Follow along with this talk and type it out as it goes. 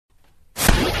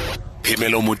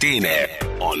Phemelo Motene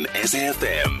on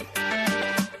SAFM.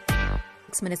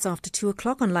 6 minutes after 2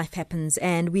 o'clock on Life Happens,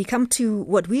 and we come to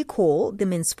what we call the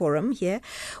Men's Forum here,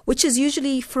 which is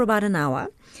usually for about an hour.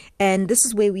 And this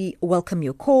is where we welcome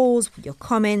your calls, your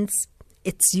comments.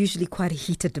 It's usually quite a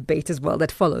heated debate as well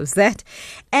that follows that.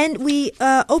 And we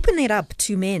open it up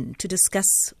to men to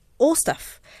discuss all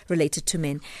stuff related to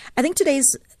men. I think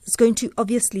today's is going to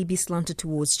obviously be slanted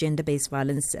towards gender-based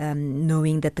violence,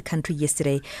 knowing that the country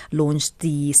yesterday launched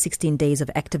the 16 Days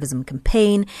of Activism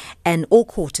campaign, and all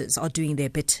quarters are doing their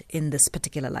bit in this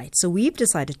particular light. So we've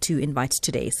decided to invite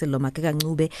today Sello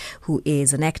Makaka-Ncube, who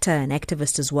is an actor, an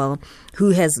activist as well,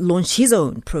 who has launched his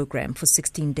own program for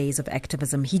 16 Days of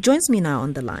Activism. He joins me now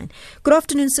on the line. Good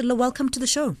afternoon, Sello. Welcome to the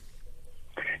show.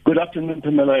 Good afternoon,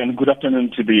 Pamela, and good afternoon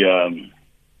to the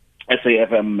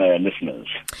SAFM listeners.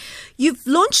 You've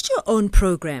launched your own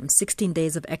program, 16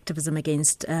 Days of Activism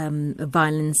against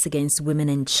violence against women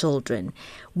and children.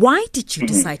 Why did you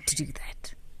decide to do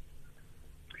that?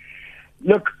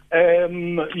 Look,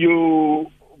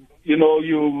 you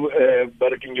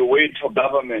wait for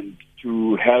government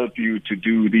to help you to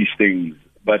do these things,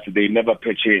 but they never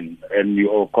pitch in, and you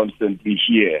all constantly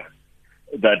hear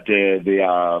that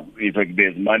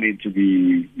there's money to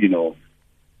be,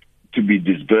 to be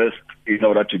disbursed in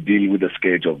order to deal with the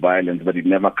scourge of violence, but it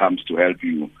never comes to help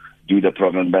you do the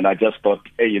problem. And I just thought,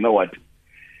 hey, you know what?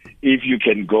 If you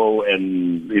can go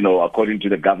and, according to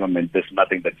the government, there's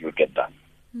nothing that you'll get done.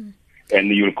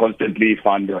 And you'll constantly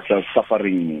find yourself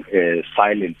suffering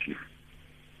silently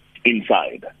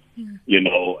inside,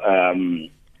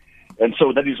 And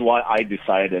so that is why I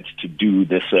decided to do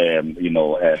this,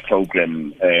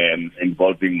 program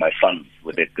involving my sons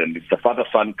with it. And it's the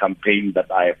father-son campaign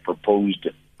that I proposed,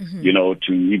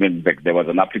 to even back. There was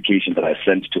an application that I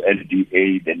sent to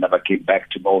NDA. They never came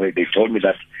back to me. They told me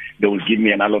that they will give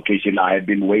me an allocation. I have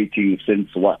been waiting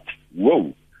since what?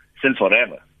 Since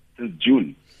forever, since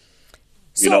June.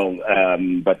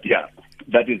 But yeah,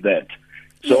 that is that.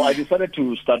 So I decided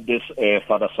to start this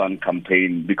father-son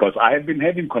campaign because I have been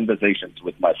having conversations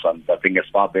with my sons, I think as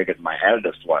far back as my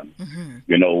eldest one,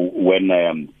 when,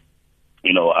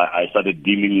 I started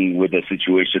dealing with a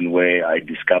situation where I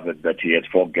discovered that he had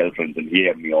 4 girlfriends and he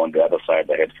and me on the other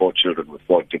side, I had 4 children with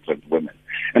 4 different women.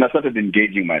 And I started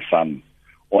engaging my son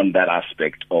on that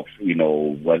aspect of,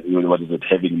 what is it,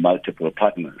 having multiple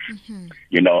partners,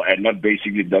 and not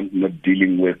basically not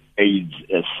dealing with AIDS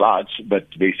as such, but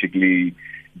basically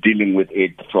dealing with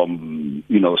it from,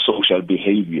 social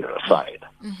behavior side,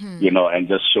 and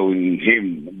just showing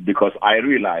him, because I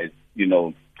realized,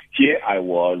 here I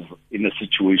was in a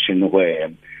situation where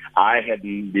I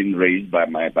hadn't been raised by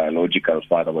my biological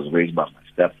father, I was raised by my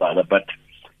stepfather, but,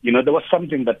 there was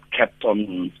something that kept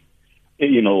on,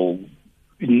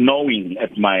 knowing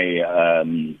at my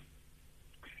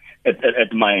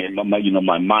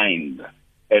my mind,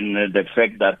 and the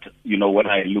fact that when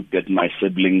I looked at my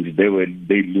siblings,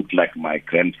 they looked like my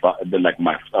grandfather, like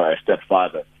my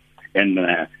stepfather, and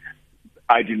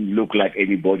I didn't look like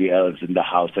anybody else in the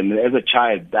house. And as a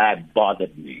child, that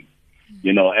bothered me,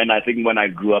 And I think when I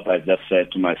grew up, I just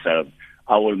said to myself,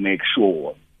 I will make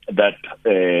sure that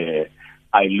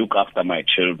I look after my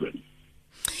children.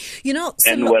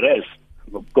 And whereas.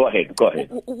 Go ahead.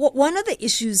 One of the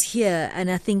issues here, and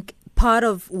I think part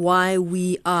of why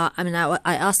we are,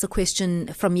 I asked the question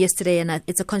from yesterday, and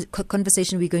it's a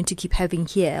conversation we're going to keep having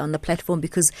here on the platform,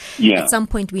 because at some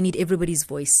point we need everybody's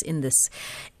voice in this,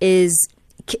 is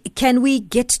can we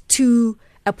get to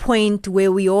a point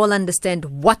where we all understand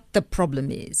what the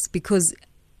problem is? Because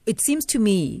it seems to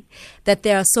me that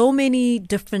there are so many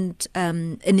different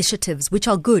initiatives, which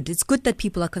are good. It's good that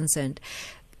people are concerned.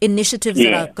 Initiatives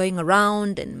that are going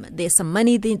around, and there's some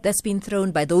money that's been thrown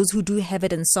by those who do have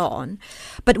it and so on.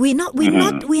 But we're not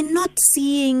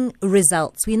seeing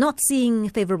results. We're not seeing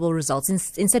favorable results.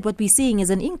 Instead, what we're seeing is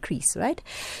an increase, right?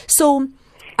 So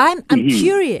I'm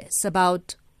curious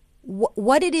about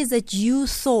what it is that you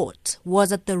thought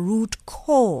was at the root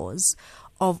cause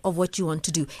of what you want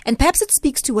to do. And perhaps it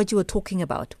speaks to what you were talking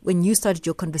about when you started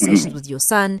your conversations with your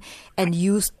son, and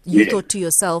you thought to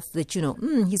yourself that,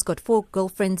 he's got 4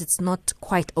 girlfriends, it's not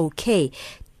quite okay.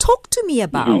 Talk to me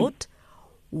about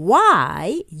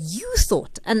why you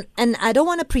thought, and I don't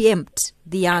want to preempt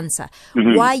the answer,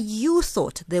 why you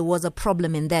thought there was a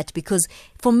problem in that, because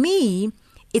for me,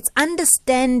 it's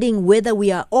understanding whether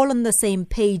we are all on the same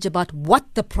page about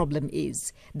what the problem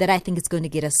is that I think is going to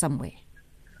get us somewhere.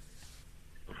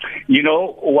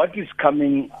 What is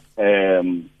coming,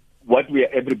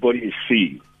 everybody is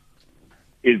seeing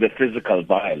is the physical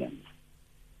violence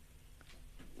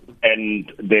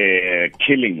and the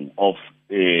killing of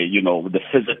the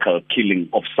physical killing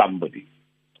of somebody.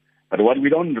 But what we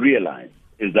don't realize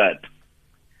is that,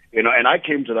 and I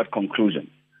came to that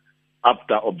conclusion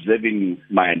after observing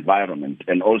my environment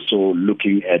and also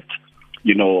looking at,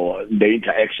 the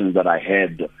interactions that I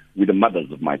had with the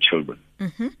mothers of my children.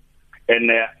 Mm-hmm.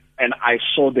 And I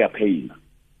saw their pain.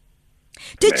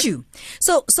 Did you?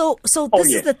 So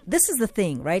this is the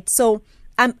thing, right? So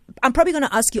I'm probably going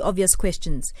to ask you obvious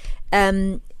questions,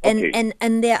 and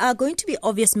there are going to be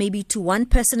obvious maybe to one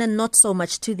person and not so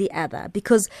much to the other,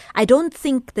 because I don't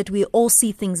think that we all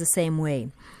see things the same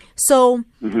way. So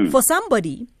for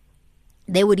somebody,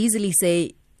 they would easily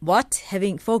say, what,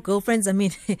 having 4 girlfriends? I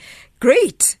mean,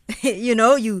 great.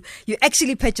 You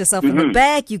actually pat yourself on the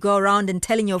back. You go around and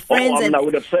telling your friends. I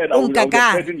would have said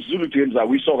in Zulu terms,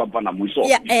 we saw.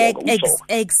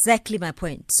 Exactly my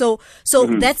point. So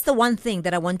that's the one thing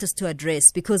that I want us to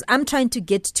address, because I'm trying to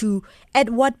get to, at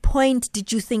what point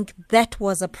did you think that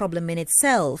was a problem in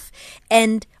itself?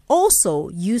 And also,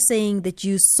 you saying that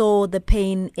you saw the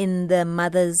pain in the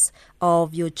mothers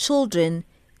of your children.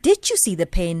 Did you see the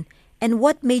pain? And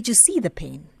what made you see the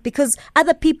pain? Because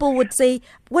other people would say,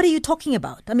 what are you talking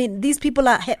about? I mean, these people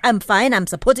I'm fine. I'm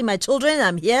supporting my children.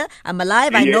 I'm here. I'm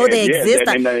alive. I know they exist.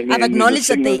 I've acknowledged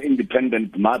that they...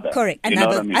 independent mother. Correct. And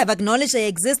I've acknowledged they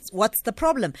exist. What's the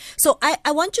problem? So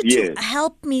I want you to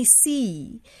help me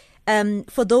see,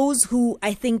 for those who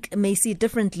I think may see it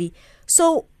differently.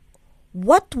 So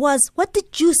what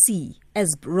did you see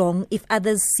as wrong if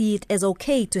others see it as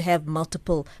okay to have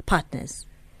multiple partners?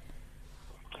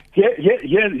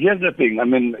 Here's the thing. I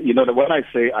mean, when I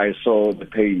say I saw the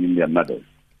pain in their mothers,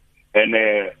 and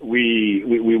we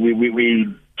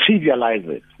trivialize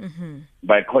it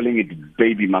by calling it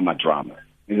baby mama drama,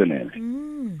 isn't it?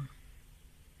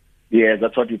 Yeah,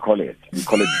 that's what you call it. We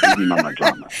call it baby mama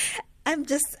drama. I'm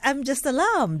just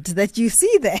alarmed that you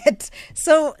see that.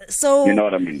 So you know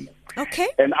what I mean? Okay.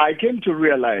 And I came to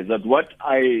realize that what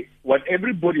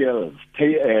everybody else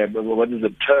what is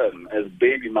the term as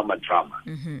baby mama drama,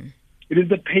 it is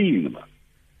the pain.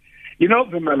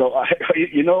 Vimelo,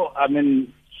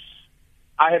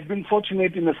 I have been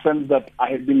fortunate in the sense that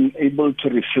I have been able to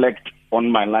reflect on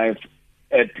my life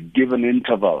at given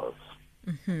intervals.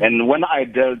 And when I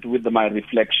dealt with my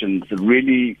reflections,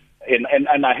 really,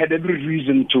 and I had every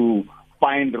reason to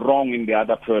find wrong in the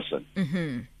other person.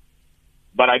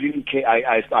 But I didn't care.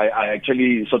 I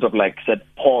actually sort of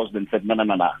paused and said, no.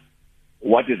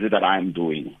 What is it that I'm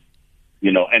doing?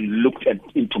 And looked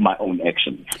into my own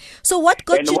actions. So what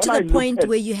got you to the point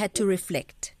where you had to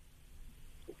reflect?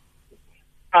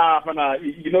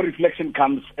 Reflection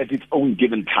comes at its own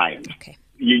given time. Okay.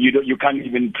 You can't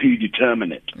even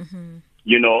predetermine it. And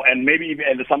maybe even,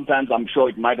 and sometimes I'm sure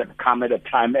it might have come at a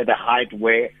time, at a height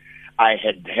where I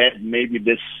had maybe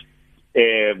this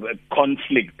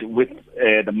conflict with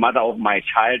the mother of my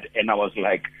child, and I was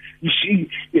like, you see,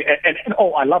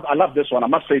 I love this one. I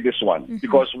must say this one,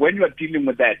 because when you are dealing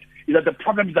with that, is that the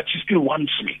problem is that she still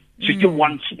wants me. She still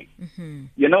wants me.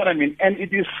 You know what I mean? And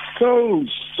it is so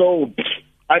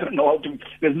I don't know how to.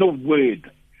 There's no word,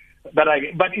 but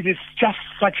it is just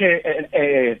such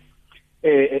a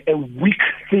weak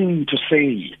thing to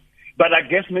say. But I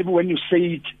guess maybe when you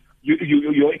say it,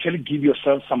 you actually give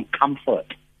yourself some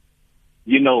comfort.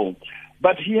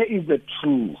 But here is the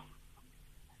truth.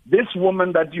 This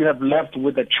woman that you have left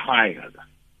with a child,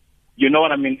 you know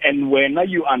what I mean? And when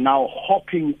you are now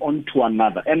hopping onto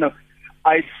another. And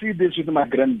I see this with my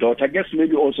granddaughter. I guess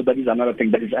maybe also that is another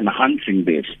thing that is enhancing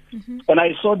this. And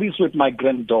I saw this with my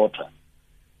granddaughter.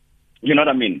 You know what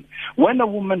I mean? When a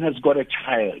woman has got a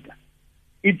child,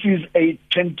 it is a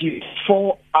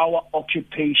 24-hour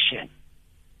occupation.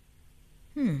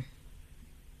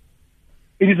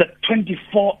 It is a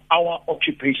 24-hour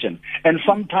occupation. And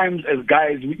sometimes as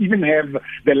guys, we even have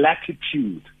the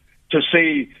latitude to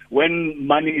say when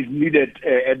money is needed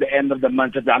at the end of the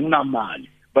month,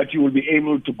 but you will be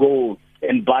able to go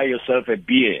and buy yourself a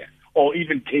beer or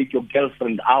even take your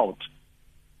girlfriend out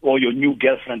or your new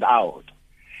girlfriend out.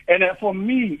 And for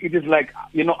me, it is like,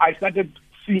 I started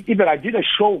seeing, even I did a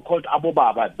show called Abo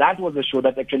Baba. That was a show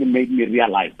that actually made me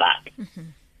realize that.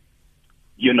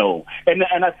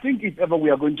 And I think if ever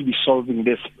we are going to be solving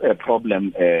this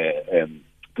problem,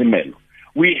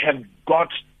 we have got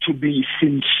to be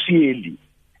sincerely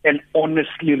and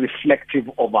honestly reflective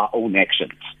of our own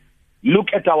actions. Look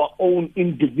at our own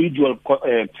individual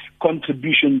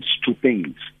contributions to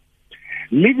things.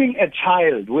 Leaving a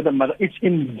child with a mother, it's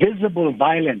invisible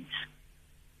violence.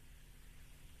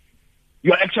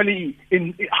 You're actually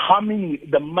harming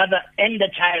the mother and the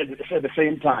child at the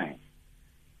same time.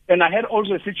 And I had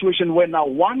also a situation where now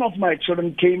one of my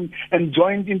children came and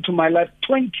joined into my life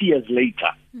 20 years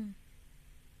later.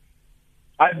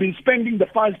 I've been spending the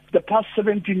past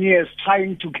 17 years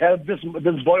trying to help this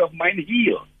boy of mine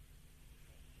heal.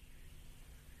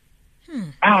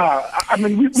 I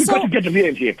mean, we've got to get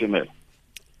real here, Timel.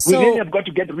 We really have got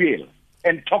to get real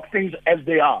and talk things as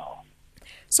they are.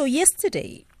 So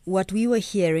yesterday, what we were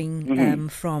hearing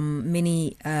from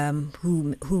many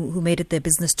who made it their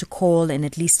business to call and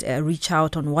at least reach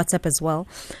out on WhatsApp as well,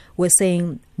 were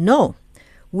saying, no,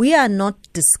 we are not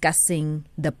discussing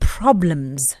the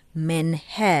problems men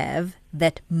have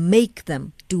that make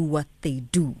them do what they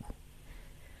do.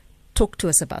 Talk to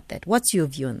us about that. What's your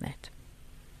view on that?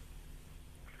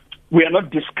 We are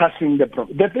not discussing the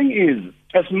problem. The thing is,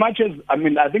 as much as, I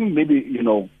mean, I think maybe,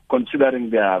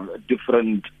 considering there are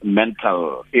different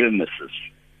mental illnesses,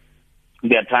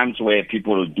 there are times where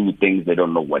people do things they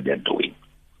don't know what they're doing.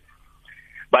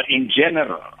 But in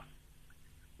general,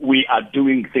 we are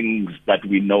doing things that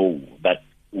we know,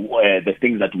 the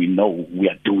things that we know, we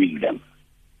are doing them.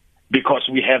 Because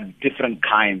we have different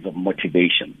kinds of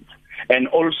motivations. And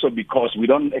also because we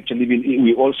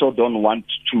also don't want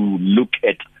to look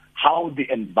at how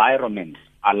the environment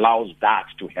allows that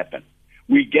to happen.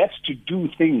 We get to do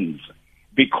things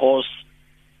because,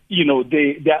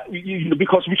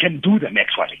 because we can do them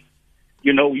actually.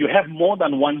 You have more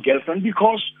than one girlfriend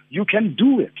because you can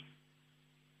do it.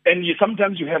 And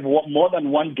sometimes you have more than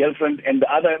one girlfriend and the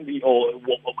other, or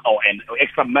an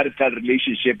extramarital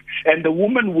relationship, and the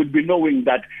woman would be knowing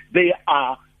that they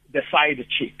are the side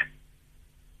chick.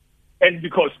 And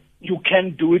because you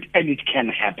can do it and it can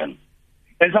happen.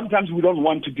 And sometimes we don't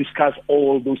want to discuss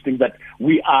all those things, that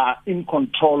we are in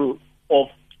control of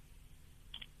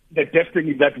the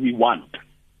destiny that we want.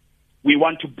 We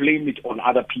want to blame it on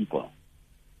other people.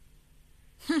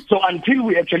 So until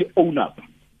we actually own up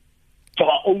to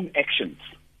our own actions,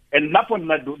 and that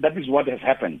is what has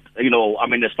happened.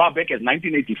 As far back as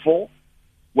 1984,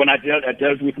 when I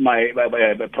dealt with my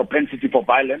propensity for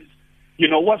violence,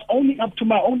 was owning up to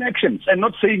my own actions and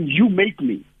not saying you make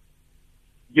me.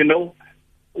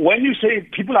 When you say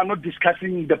people are not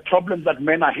discussing the problems that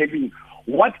men are having,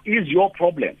 what is your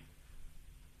problem?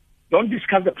 Don't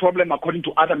discuss the problem according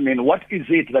to other men. What is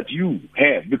it that you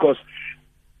have? Because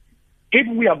if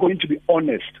we are going to be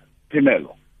honest,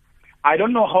 Timelo, I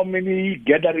don't know how many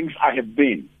gatherings I have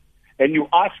been, and you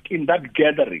ask in that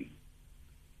gathering,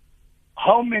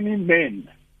 how many men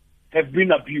have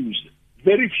been abused?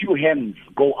 Very few hands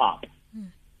go up.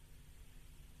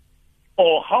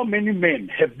 Or how many men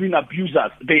have been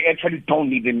abusers? They actually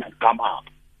don't even come up.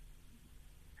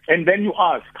 And then you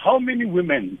ask, how many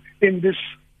women in this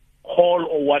hall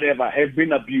or whatever have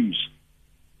been abused?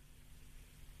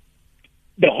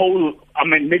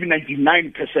 Maybe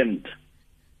 99%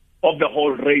 of the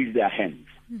whole raise their hands.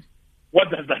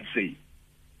 What does that say?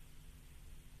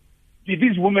 Did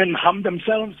these women harm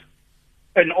themselves?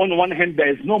 And on one hand,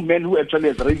 there is no man who actually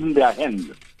has raised their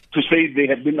hand to say they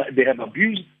have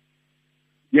abused.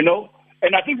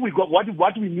 And I think we got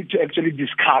what we need to actually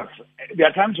discuss. There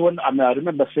are times when I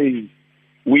remember saying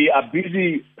we are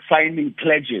busy signing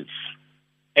pledges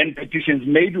and petitions.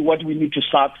 Maybe what we need to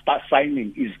start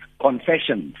signing is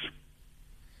confessions,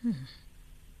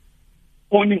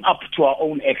 owning up to our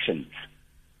own actions,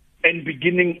 and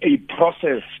beginning a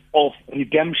process of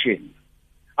redemption.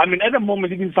 At the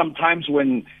moment, even sometimes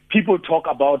when people talk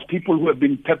about people who have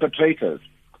been perpetrators,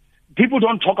 people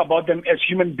don't talk about them as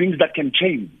human beings that can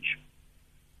change.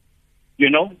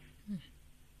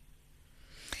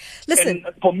 Listen.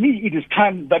 And for me, it is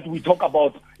time that we talk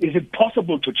about, is it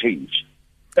possible to change?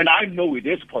 And I know it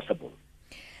is possible.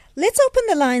 Let's open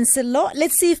the lines, Sello.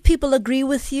 Let's see if people agree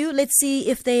with you. Let's see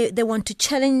if they want to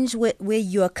challenge where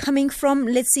you are coming from.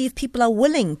 Let's see if people are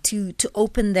willing to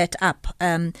open that up,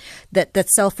 that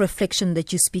self-reflection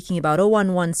that you're speaking about.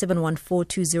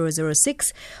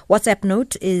 011-714-2006. WhatsApp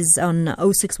note is on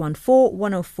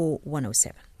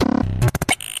 0614-104-107.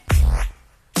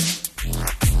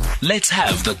 Let's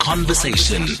have the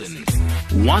conversation.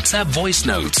 WhatsApp voice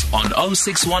note on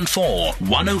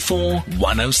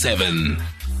 0614-104-107.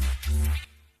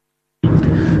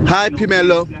 Hi,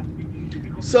 Phemelo.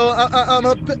 So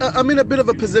I'm in a bit of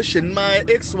a position. My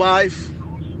ex-wife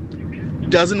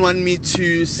doesn't want me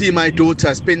to see my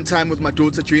daughter, spend time with my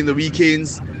daughter during the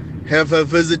weekends, have her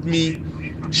visit me.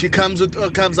 She comes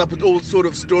up with all sort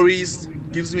of stories,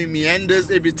 gives me meanders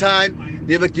every time,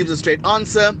 never gives a straight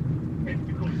answer.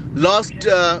 Last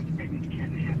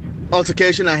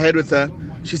altercation I had with her,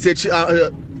 she said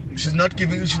she's not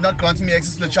granting me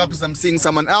access to the child because I'm seeing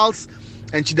someone else,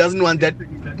 and she doesn't want a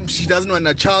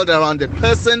child around that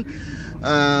person.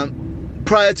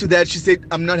 Prior to that, she said,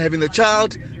 I'm not having the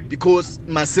child because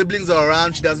my siblings are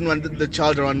around. She doesn't want the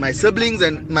child around my siblings,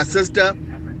 and my sister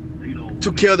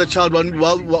took care of the child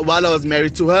while I was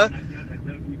married to her.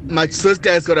 My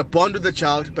sister has got a bond with the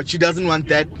child, but she doesn't want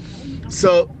that.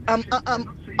 So I'm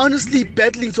honestly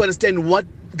battling to understand what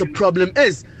the problem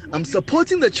is. I'm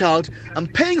supporting the child, I'm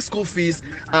paying school fees,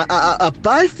 I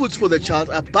buy foods for the child,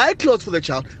 I buy clothes for the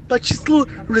child, but she's still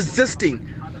resisting.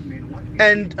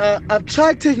 And I've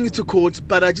tried taking it to court,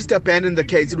 but I just abandoned the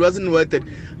case. It wasn't worth it.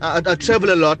 I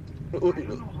travel a lot,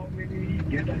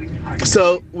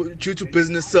 so due to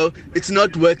business, so it's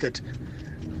not worth it.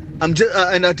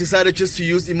 And I decided just to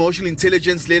use emotional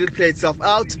intelligence, let it play itself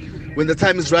out. When the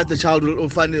time is right, the child will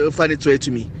find its way to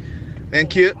me.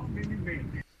 Thank you.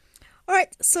 All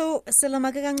right, so Sello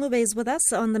Makekangcube is with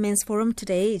us on the Men's Forum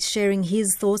today, sharing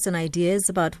his thoughts and ideas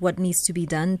about what needs to be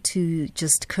done to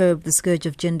just curb the scourge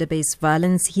of gender-based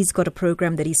violence. He's got a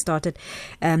program that he started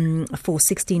for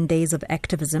 16 days of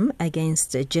activism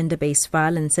against gender-based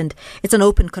violence, and it's an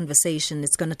open conversation.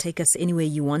 It's going to take us anywhere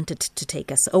you want it to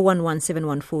take us.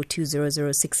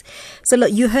 011-714-2006. So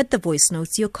look, you heard the voice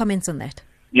notes. Your comments on that?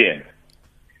 Yeah.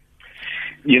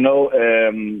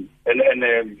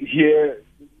 Here...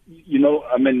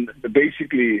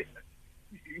 basically,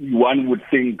 one would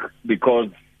think because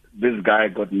this guy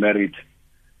got married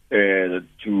to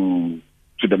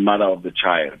the mother of the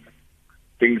child,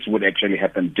 things would actually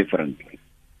happen differently.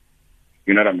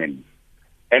 You know what I mean?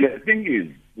 And the thing is,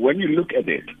 when you look at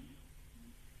it,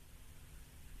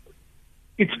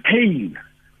 it's pain,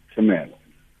 Samuel.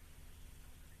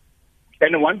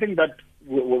 And one thing that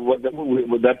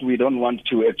we don't want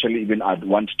to actually even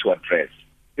want to address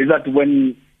is that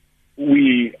when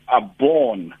we are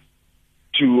born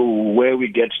to where we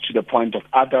get to the point of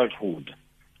adulthood,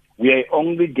 we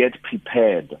only get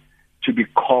prepared to be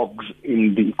cogs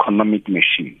in the economic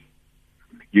machine.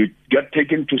 You get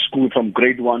taken to school from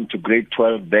grade 1 to grade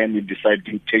 12, then you decide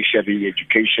to tertiary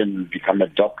education, become a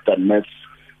doctor, nurse,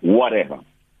 whatever.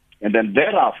 And then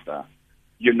thereafter,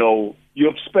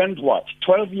 you've spent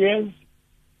 12 years,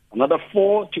 another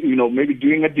 4, maybe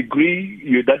doing a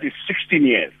degree, that is 16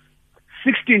 years.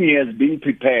 16 years being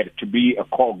prepared to be a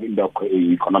cog in the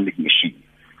economic machine.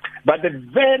 But the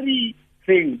very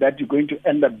thing that you're going to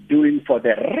end up doing for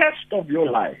the rest of your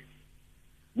life,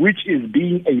 which is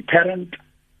being a parent,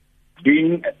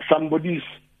 being somebody's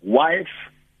wife,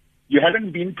 you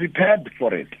haven't been prepared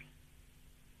for it.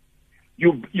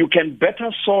 You can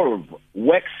better solve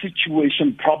work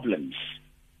situation problems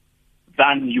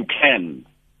than you can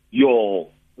your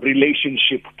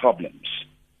relationship problems,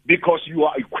 because you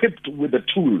are equipped with the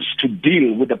tools to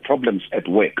deal with the problems at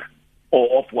work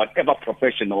or of whatever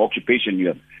profession or occupation you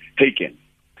have taken.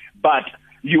 But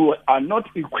you are not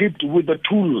equipped with the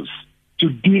tools to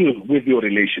deal with your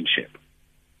relationship.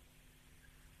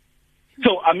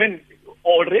 So,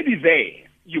 already there,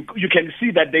 you can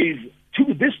see that there is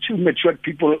these two matured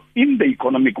people in the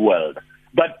economic world,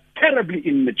 but terribly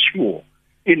immature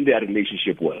in their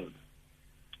relationship world.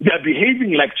 They're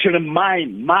behaving like children,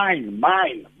 mine.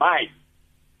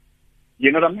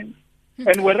 You know what I mean?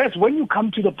 And whereas when you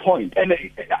come to the point, and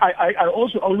I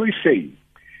also always say,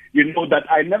 that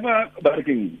I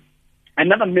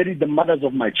never married the mothers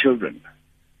of my children,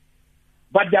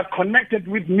 but they're connected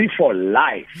with me for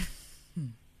life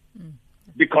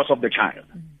because of the child.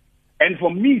 And for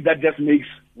me, that just makes...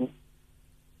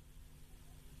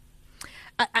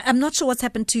 I'm not sure what's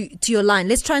happened to your line.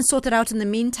 Let's try and sort it out in the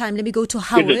meantime. Let me go to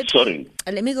Howard.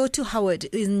 Let me go to Howard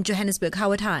in Johannesburg.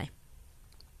 Howard, hi.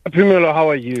 Primelo, how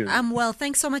are you? I'm well.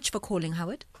 Thanks so much for calling,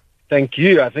 Howard. Thank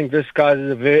you. I think this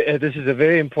is a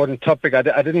very important topic. I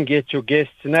didn't get your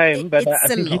guest's name, but I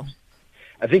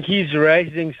think he's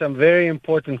raising some very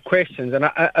important questions. And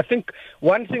I think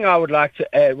one thing I would like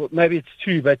to add, well, maybe it's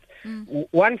two, but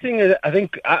one thing is, I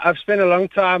think I've spent a long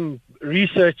time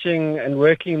researching and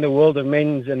working in the world of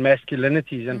men's and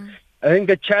masculinities. And I think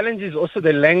the challenge is also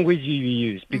the language you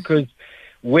use, because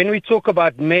when we talk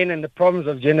about men and the problems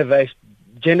of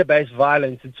gender-based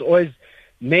violence, it's always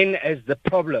men as the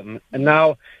problem. And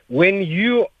now when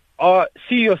you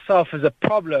see yourself as a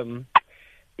problem,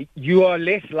 you are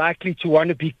less likely to want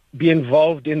to be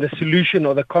involved in the solution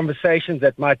or the conversations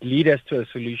that might lead us to a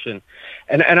solution.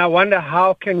 And I wonder,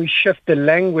 how can we shift the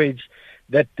language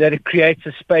that it creates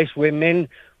a space where men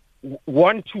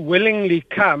want to willingly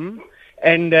come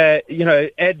and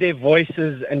add their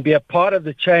voices and be a part of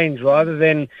the change, rather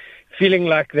than feeling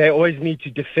like they always need to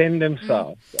defend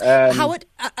themselves. Howard,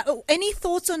 any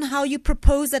thoughts on how you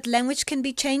propose that language can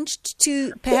be changed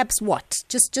to perhaps what?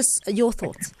 Just your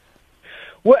thoughts.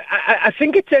 Well, I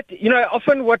think it's that,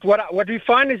 often what we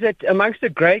find is that amongst the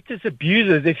greatest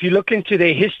abusers, if you look into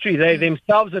their history, they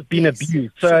themselves have been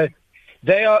abused. So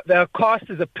they are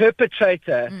cast as a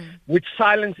perpetrator, which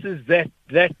silences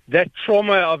that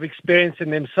trauma of experiencing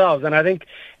themselves. And I think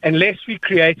unless we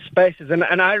create spaces, and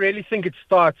I really think it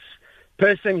starts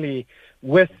personally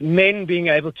with men being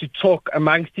able to talk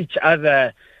amongst each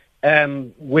other,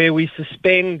 where we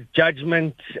suspend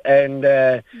judgment and,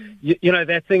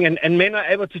 that thing. And men are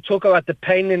able to talk about the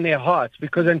pain in their hearts,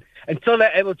 because until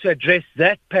they're able to address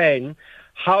that pain,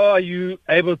 how are you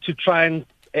able to try and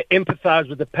empathize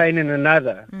with the pain in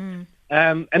another?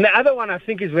 And the other one I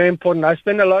think is very important. I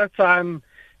spend a lot of time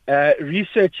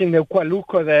researching the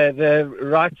Kwaluko, the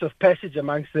rites of passage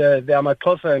amongst the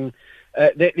Amaxhosa, and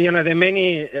there are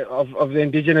many of the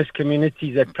indigenous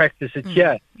communities that practice it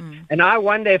here. And I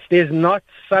wonder if there's not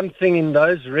something in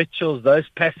those rituals, those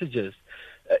passages.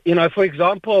 For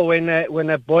example, when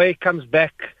a boy comes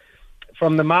back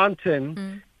from the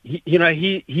mountain,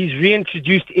 he's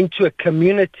reintroduced into a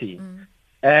community.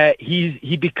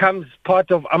 He becomes part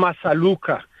of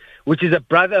Amasaluka, which is a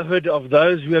brotherhood of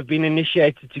those who have been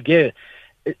initiated together.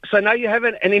 So now you have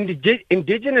an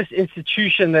indigenous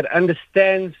institution that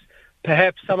understands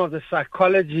perhaps some of the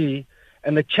psychology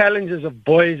and the challenges of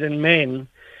boys and men,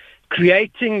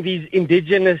 creating these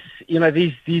indigenous,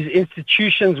 these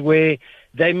institutions where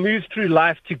they move through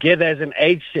life together as an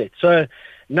age set. So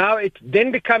now it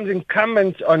then becomes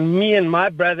incumbent on me and my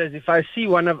brothers, if I see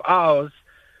one of ours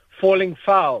falling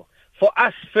foul, for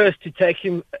us first to take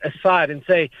him aside and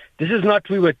say, this is not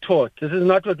what we were taught. This is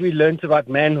not what we learned about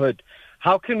manhood.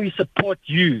 How can we support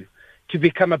you to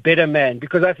become a better man?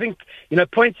 Because I think,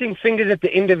 pointing fingers at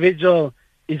the individual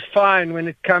is fine when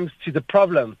it comes to the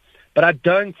problem, but I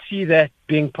don't see that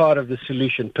being part of the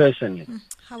solution personally.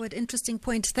 Howard, interesting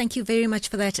point. Thank you very much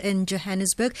for that in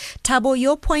Johannesburg. Thabo,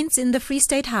 your points in the Free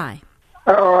State High.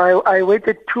 I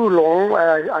waited too long.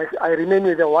 I remain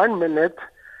with the 1 minute.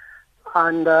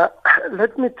 And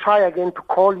let me try again to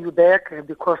call you back,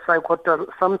 because I got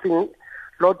something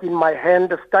lot in my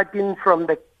hand, starting from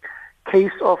the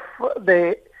case of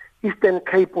the Eastern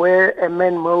Cape, where a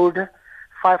man murdered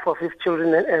 5 of his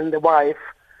children and the wife.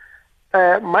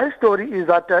 My story is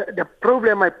that the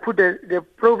problem, I put the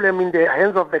problem in the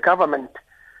hands of the government.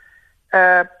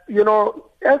 As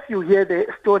you hear the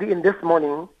story in this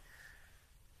morning,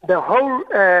 the whole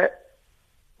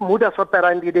modus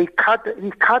operandi, he cut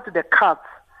the cuts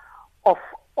of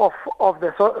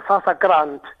the SASSA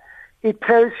grant. It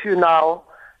tells you now.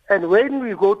 And when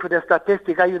we go to the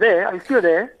statistic, are you there? Are you still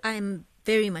there? I'm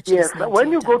very much listening. Yes. When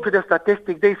you go to the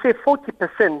statistic, they say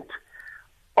 40%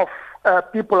 of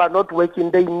people are not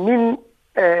working. They mean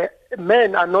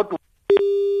men are not working.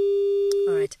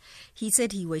 All right. He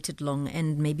said he waited long,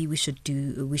 and maybe we should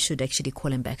actually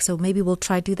call him back. So maybe we'll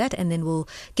try do that, and then we'll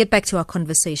get back to our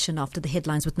conversation after the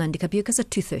headlines with Nandika Bukas at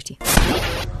 2:30.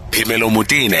 Phemelo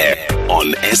Motene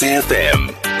on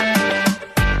SAFM.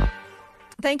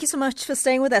 Thank you so much for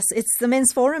staying with us. It's the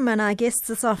Men's Forum, and our guest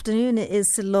this afternoon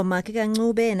is Loma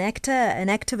Ncube, an actor, an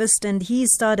activist, and he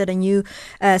started a new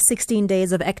 16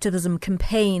 Days of Activism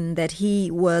campaign that he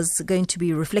was going to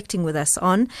be reflecting with us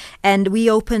on. And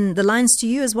we open the lines to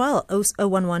you as well,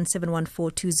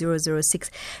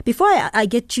 011-714-2006. Before I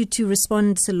get you to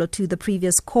respond, Silo, to the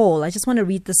previous call, I just want to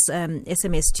read this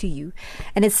SMS to you.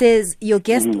 And it says, your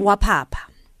guest, Wapapa,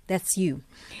 that's you.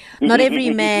 Not every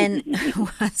man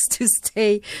wants to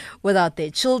stay without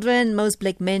their children. Most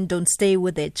black men don't stay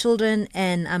with their children,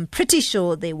 and I'm pretty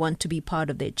sure they want to be part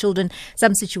of their children.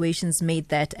 Some situations made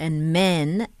that, and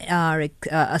men are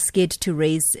scared to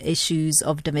raise issues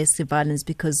of domestic violence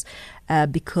because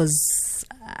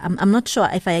I'm not sure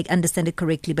if I understand it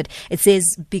correctly, but it says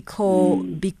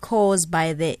because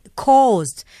by the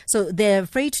caused. So they're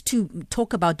afraid to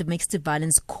talk about domestic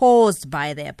violence caused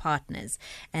by their partners,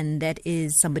 and that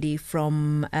is somebody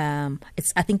from I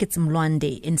think it's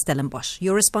Mlwande in Stellenbosch.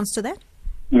 Your response to that?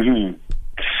 Mm-hmm.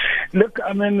 Look,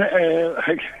 I mean,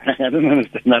 I don't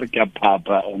understand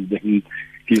Papa, and then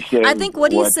he said. I think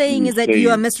what he's saying is that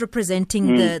you are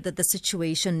misrepresenting the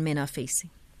situation men are facing.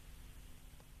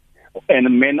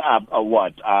 And men are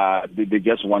what? They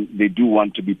do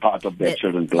want to be part of their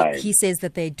children's lives. He says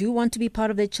that they do want to be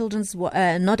part of their children's.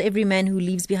 Not every man who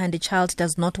leaves behind a child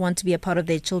does not want to be a part of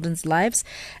their children's lives.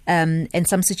 And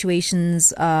some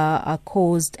situations are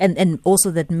caused, and also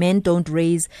that men don't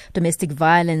raise domestic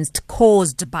violence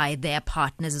caused by their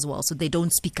partners as well. So they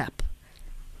don't speak up.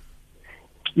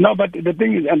 No, but the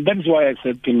thing is, and that's why I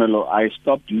said, Phemelo, I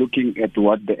stopped looking at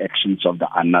what the actions of the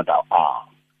another are.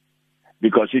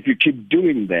 Because if you keep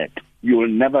doing that, you will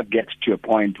never get to a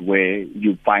point where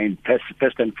you find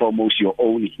first and foremost your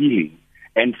own healing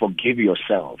and forgive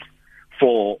yourself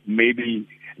for maybe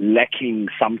lacking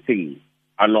something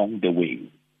along the way.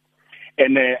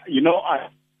 And,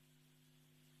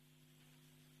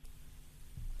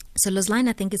 So Lozline,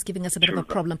 I think, is giving us a bit of a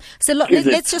problem. So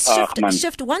let's just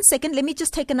shift 1 second. Let me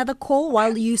just take another call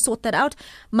while you sort that out.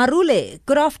 Marule,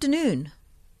 good afternoon.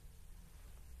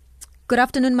 Good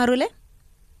afternoon, Marule.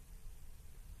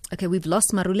 Okay, we've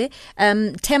lost Marule.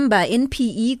 Temba,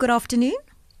 NPE, good afternoon.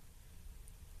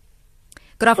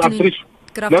 Good afternoon.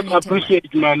 Good afternoon. Let's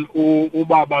appreciate, man,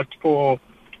 Ubaba, for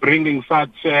bringing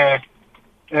such an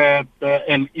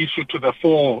issue to the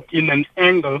fore in an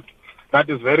angle that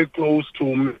is very close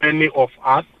to many of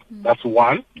us. That's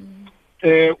one.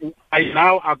 I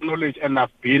now acknowledge, and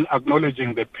I've been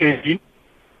acknowledging, the pain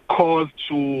caused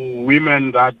to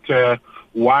women that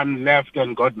one left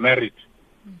and got married.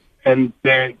 And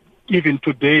even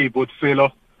today,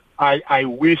 Botselo, I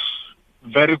wish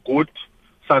very good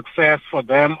success for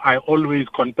them. I always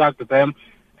contact them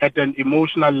at an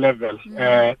emotional level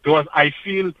because I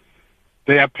feel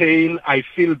their pain, I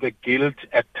feel the guilt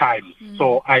at times.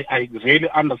 So I really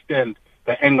understand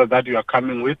the angle that you are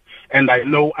coming with, and I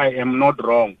know I am not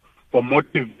wrong for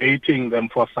motivating them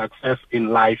for success in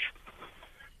life.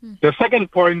 The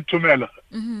second point, Tumelo,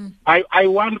 I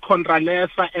want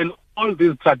Contralesa and all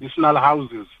these traditional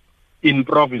houses in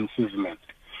provinces, man.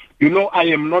 I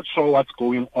am not sure what's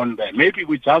going on there. Maybe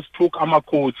we just took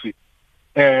Amakosi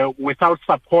without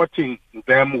supporting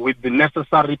them with the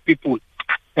necessary people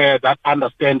that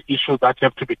understand issues that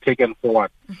have to be taken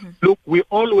forward. Look, we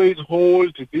always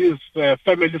hold these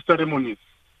family ceremonies.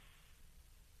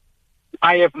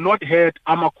 I have not heard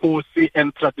Amakosi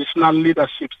and traditional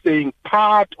leadership saying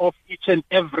part of each and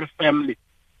every family,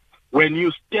 when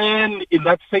you stand in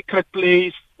that sacred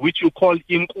place, which you call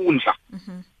Inkundla,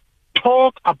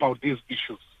 talk about these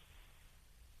issues.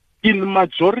 In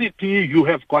majority, you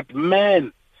have got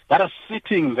men that are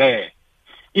sitting there.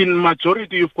 In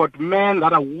majority, you've got men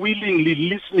that are willingly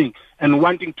listening and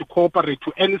wanting to cooperate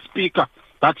to any speaker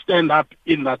that stand up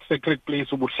in that sacred place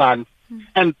of Bushani.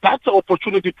 And that's the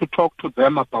opportunity to talk to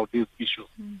them about these issues.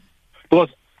 Because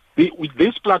with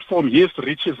this platform, yes,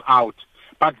 reaches out.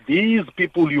 But these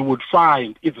people, you would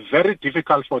find it's very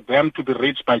difficult for them to be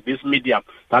reached by this medium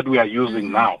that we are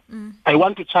using now. I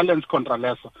want to challenge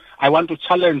Contralesa. I want to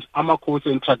challenge Amakosi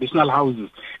and traditional houses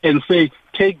and say,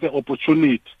 take the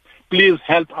opportunity. Please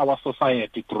help our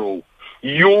society grow.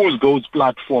 Use those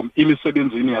platforms,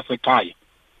 imisebenzini yasekhaya,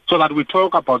 so that we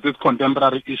talk about these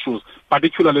contemporary issues,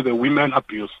 particularly the women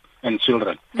abuse and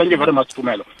children. Thank you very much,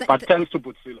 Tumelo. But thanks to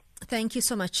Botselo. Thank you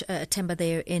so much, Temba,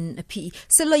 there in PE.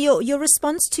 Silo, your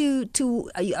response to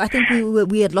I think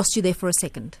we had lost you there for a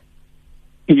second.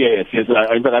 Yes.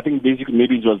 But I think basically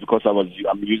maybe it was because I was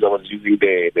using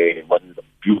the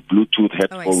Bluetooth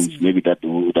headphones. Maybe that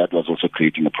was also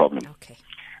creating a problem. Okay.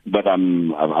 But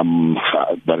I'm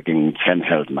working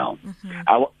handheld now.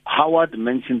 Howard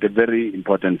mentioned a very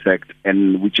important fact,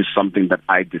 and which is something that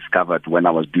I discovered when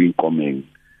I was doing coming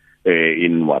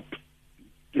in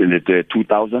the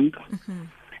 2000.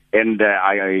 And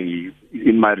I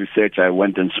in my research, I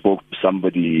went and spoke to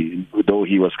somebody, though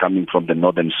he was coming from the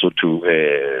northern Sotho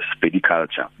Sepedi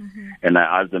culture, and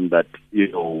I asked them that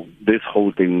this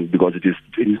whole thing, because it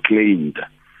is claimed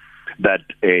that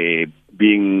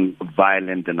being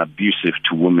violent and abusive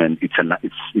to women, it's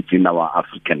in our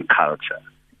African culture.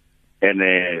 And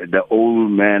the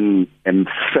old man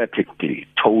emphatically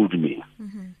told me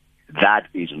that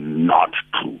is not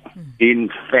true. In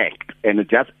fact, and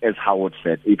just as Howard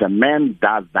said, if a man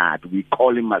does that, we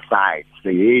call him aside,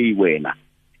 say, hey, Wena,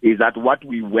 is that what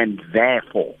we went there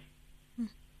for?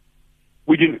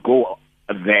 We didn't go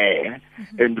there,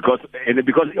 and because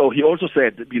he also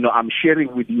said, I'm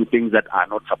sharing with you things that are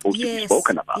not supposed to be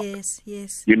spoken about. Yes.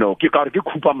 You know what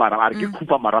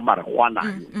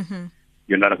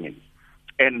I mean?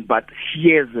 But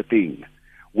here's the thing: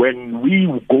 when we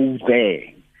go there,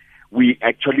 we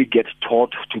actually get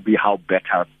taught to be how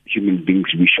better human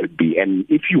beings we should be. And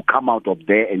if you come out of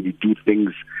there and you do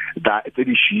things that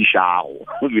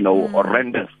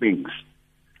horrendous things,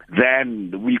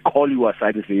 then we call you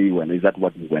aside and say, well, is that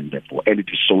what we went there for? And it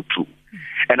is so true.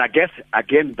 And I guess,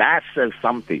 again, that says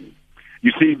something.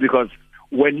 You see, because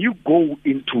when you go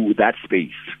into that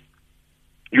space,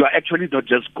 you are actually not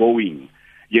just going,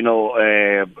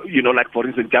 like, for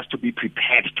instance, just to be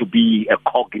prepared to be a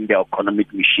cog in the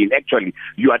economic machine. Actually,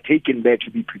 you are taken there to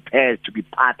be prepared to be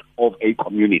part of a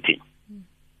community,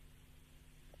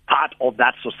 part of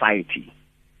that society.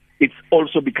 It's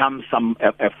also become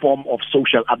a form of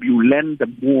social abuse. You learn the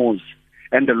mores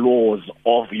and the laws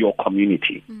of your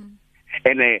community.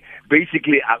 And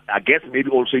basically, I guess maybe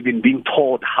also even being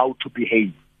taught how to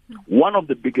behave. One of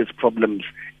the biggest problems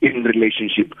in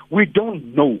relationship, we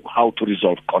don't know how to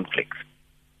resolve conflicts.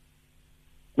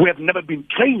 We have never been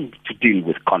trained to deal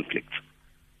with conflicts.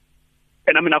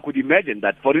 And I could imagine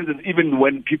that, for instance, even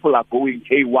when people are going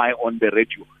haywire on the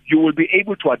radio, you will be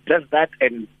able to address that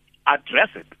and address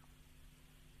it.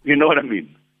 You know what I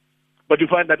mean? But you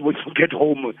find that when you get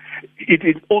home,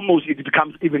 it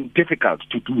becomes even difficult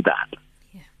to do that.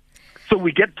 Yeah. So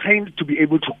we get trained to be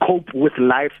able to cope with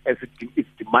life as it's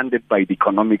demanded by the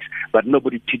economics, but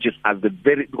nobody teaches us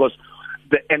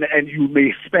and you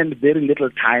may spend very little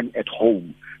time at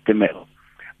home,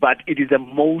 but it is the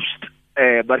most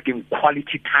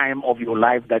quality time of your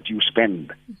life that you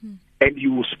spend. And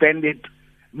you spend it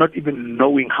not even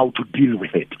knowing how to deal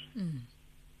with it.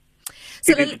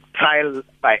 So it is trial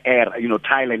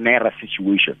and error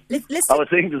situation. I was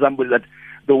saying to somebody that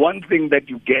the one thing that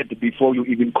you get before you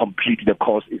even complete the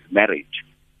course is marriage.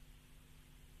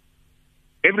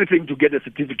 Everything to get a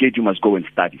certificate, you must go and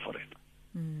study for it.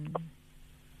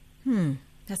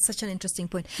 That's such an interesting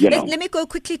point. Let me go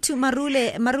quickly to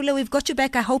Marule. Marule, we've got you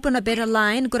back, I hope, on a better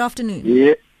line. Good afternoon.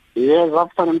 Yes,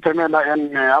 afternoon, Pamela,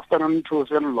 and afternoon to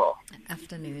Sello.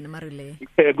 Afternoon, Marule.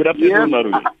 Good afternoon,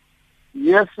 Marule.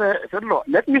 Yes, Sello.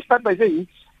 Let me start by saying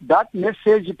that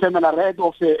message Pamela read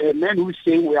of a man who is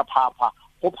saying we are Papa.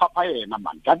 Oh, Papa,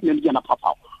 man. That man is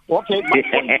Papa. Okay,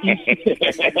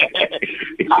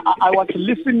 I was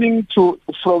listening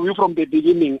from you from the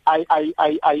beginning. I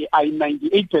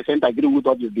 98% agree with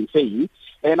what you've been saying,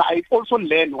 and I also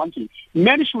learned one thing: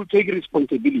 men should take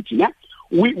responsibility. Yeah?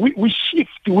 We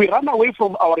shift, we run away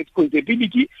from our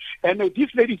responsibility, and these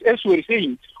ladies, as we were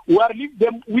saying, we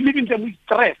leaving them with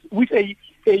stress, with a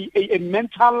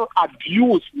mental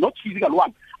abuse, not physical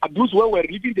one. Abuse where we're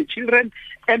leaving the children,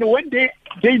 and when they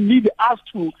need us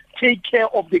to take care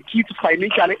of the kids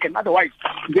financially and otherwise,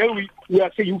 then we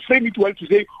are saying, you frame it well to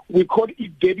say we call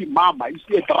it baby mama. It's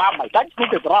a drama. That's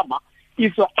not a drama.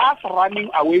 It's us running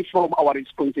away from our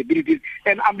responsibilities.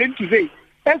 And I'm going to say,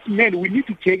 as men, we need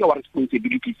to take our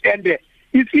responsibilities. And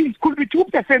it could be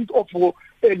 2% of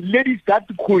ladies that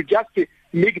could just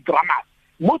make dramas.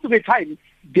 Most of the time,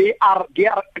 they are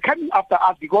coming after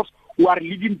us because we are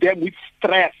leaving them with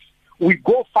stress. We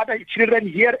go father children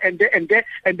here and there,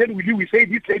 and then we say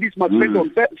these ladies must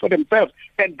fend for themselves,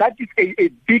 and that is a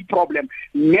big problem.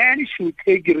 Men should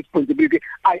take the responsibility.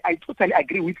 I totally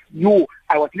agree with you.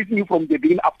 I was listening from the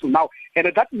beginning up to now,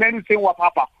 and that man is saying,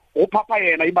 Papa,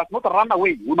 and I must not run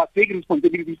away. We must take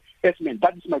responsibility as men.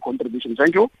 That is my contribution.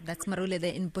 Thank you. That's Marule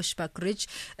there in Bushbuckridge.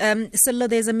 Sello,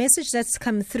 there's a message that's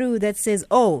come through that says,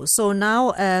 so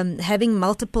now having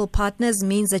multiple partners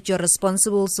means that you're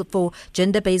responsible for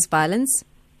gender-based violence?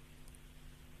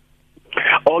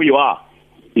 Oh, you are.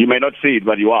 You may not see it,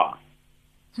 but you are.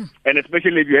 And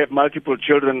especially if you have multiple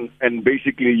children and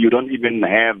basically you don't even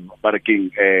have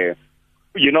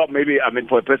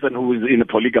for a person who is in a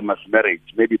polygamous marriage,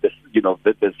 maybe there's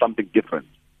something different.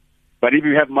 But if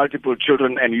you have multiple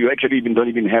children and you actually don't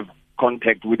even have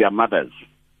contact with their mothers,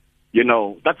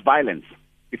 that's violence.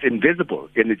 It's invisible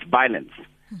and it's violence,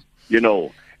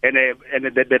 And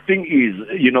the thing is,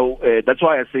 that's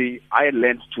why I say I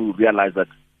learned to realize that,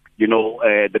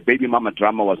 the baby mama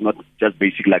drama was not just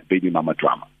basically like baby mama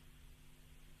drama.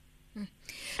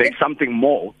 There's something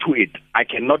more to it. I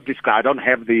cannot describe. I don't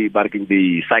have the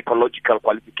psychological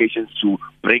qualifications to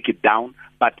break it down,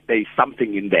 but there's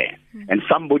something in there. And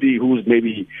somebody who's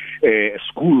maybe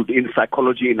schooled in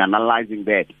psychology and analyzing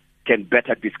that can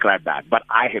better describe that. But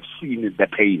I have seen the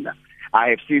pain. I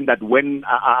have seen that when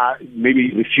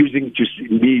maybe refusing to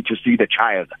see the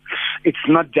child, it's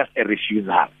not just a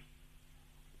refusal.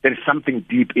 There is something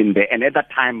deep in there. And at that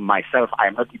time, myself, I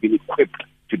am not even equipped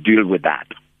to deal with that.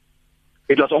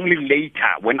 It was only later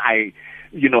when I,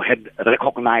 had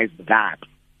recognized that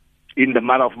in the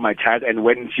mother of my child, and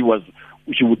when she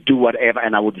would do whatever,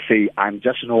 and I would say, I am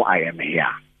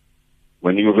here.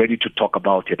 When you're ready to talk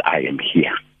about it, I am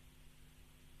here.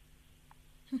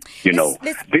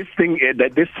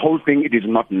 This whole thing, it is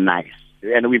not nice.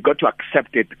 And we've got to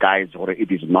accept it, guys, or it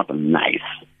is not nice.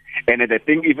 And the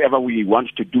thing, if ever we want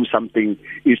to do something,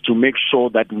 is to make sure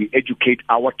that we educate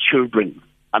our children.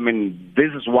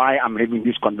 This is why I'm having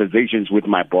these conversations with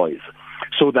my boys,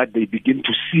 so that they begin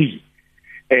to see.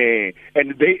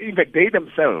 And they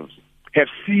themselves have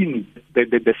seen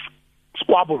the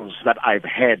squabbles that I've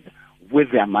had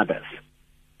with their mothers.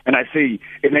 And I say,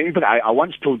 and even I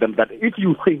once told them that if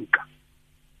you think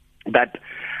that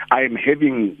I am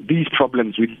having these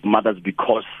problems with mothers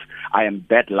because I am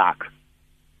bad luck,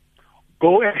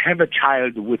 Go and have a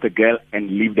child with a girl and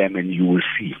leave them and you will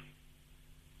see.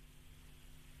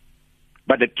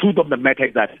 But the truth of the matter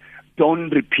is that don't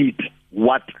repeat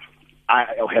what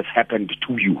has happened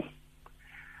to you.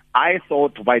 I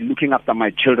thought by looking after my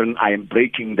children, I am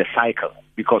breaking the cycle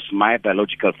because my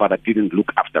biological father didn't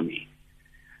look after me.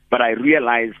 But I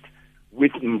realized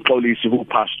with Mxolisi who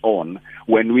passed on,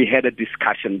 when we had a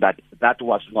discussion that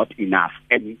was not enough.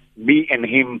 And me and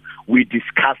him, we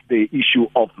discussed the issue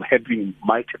of having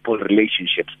multiple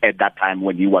relationships at that time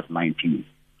when he was 19.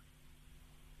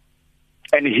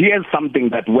 And here's something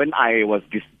that when I was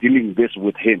dealing this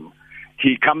with him,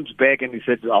 he comes back and he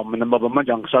said, And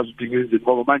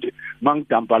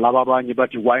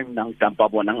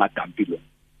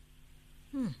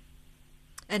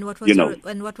what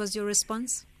was your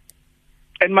response?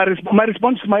 And my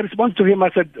response to him,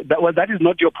 I said, that is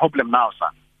not your problem now,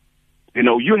 son.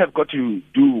 You have got to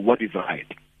do what is right.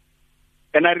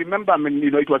 And I remember,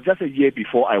 it was just a year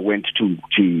before I went to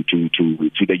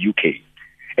the UK.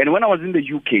 And when I was in the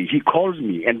UK, he calls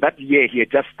me, and that year he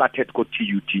had just started DUT,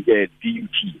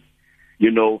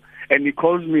 and he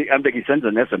calls me, and he sends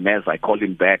an SMS, I call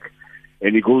him back,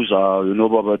 and he goes,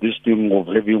 Baba, this thing of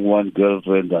having one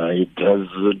girlfriend, it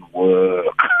doesn't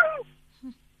work.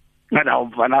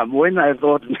 And when I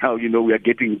thought, now, we are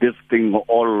getting this thing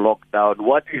all locked down,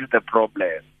 what is the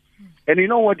problem? And you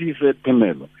know what he said to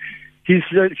me? He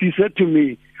said to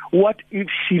me, what if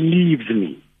she leaves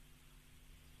me?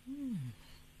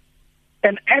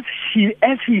 And as he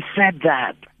said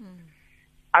that,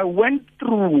 I went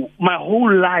through my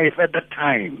whole life at the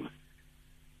time.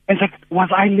 And said, was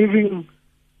I living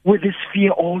with this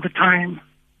fear all the time?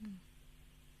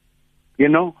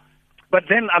 But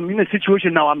then I'm in a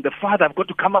situation now, I'm the father, I've got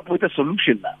to come up with a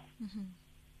solution now.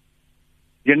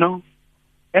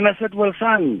 And I said, well,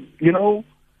 son,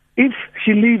 if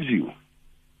she leaves you,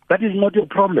 that is not your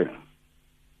problem.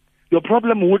 Your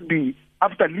problem would be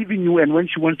after leaving you and when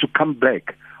she wants to come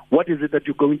back, what is it that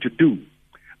you're going to do?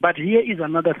 But here is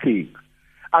another thing.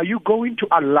 Are you going to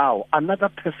allow another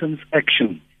person's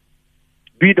action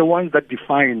be the ones that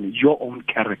define your own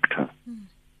character?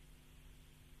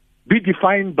 Be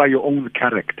defined by your own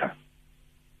character.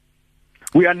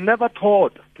 We are never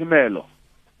taught, Tumelo,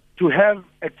 to have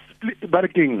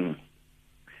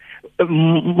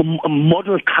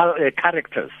model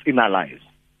characters in our lives.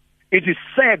 It is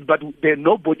sad, but there's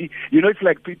nobody, it's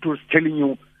like people telling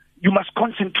you, you must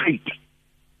concentrate.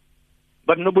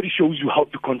 But nobody shows you how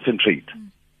to concentrate.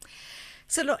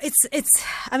 So look,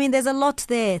 there's a lot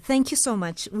there. Thank you so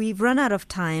much. We've run out of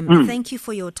time. Thank you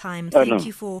for your time. Thank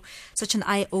you for such an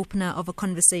eye-opener of a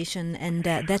conversation. And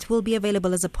that will be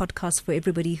available as a podcast for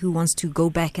everybody who wants to go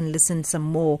back and listen some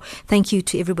more. Thank you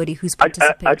to everybody who's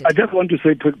participated. I just want to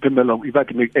say, Pamela, if I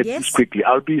can make this quickly,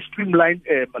 I'll be live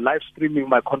streaming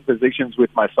my conversations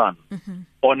with my son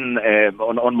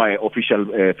on my official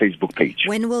Facebook page.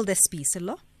 When will this be,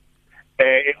 Silo?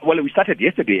 Well, we started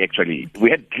yesterday, actually. We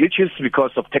had glitches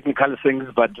because of technical things,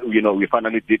 but, we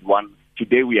finally did one.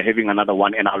 Today we are having another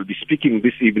one, and I'll be speaking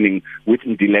this evening with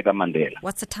Ndilega Mandela.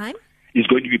 What's the time? He's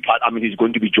going to be he's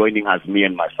going to be joining us, me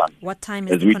and my son. What time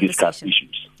is as we discuss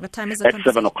issues? What time is the conversation?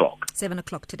 At 7 o'clock. 7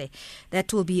 o'clock today.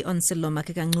 That will be on Sello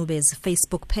Makekangcube's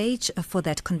Facebook page for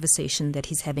that conversation that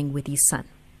he's having with his son.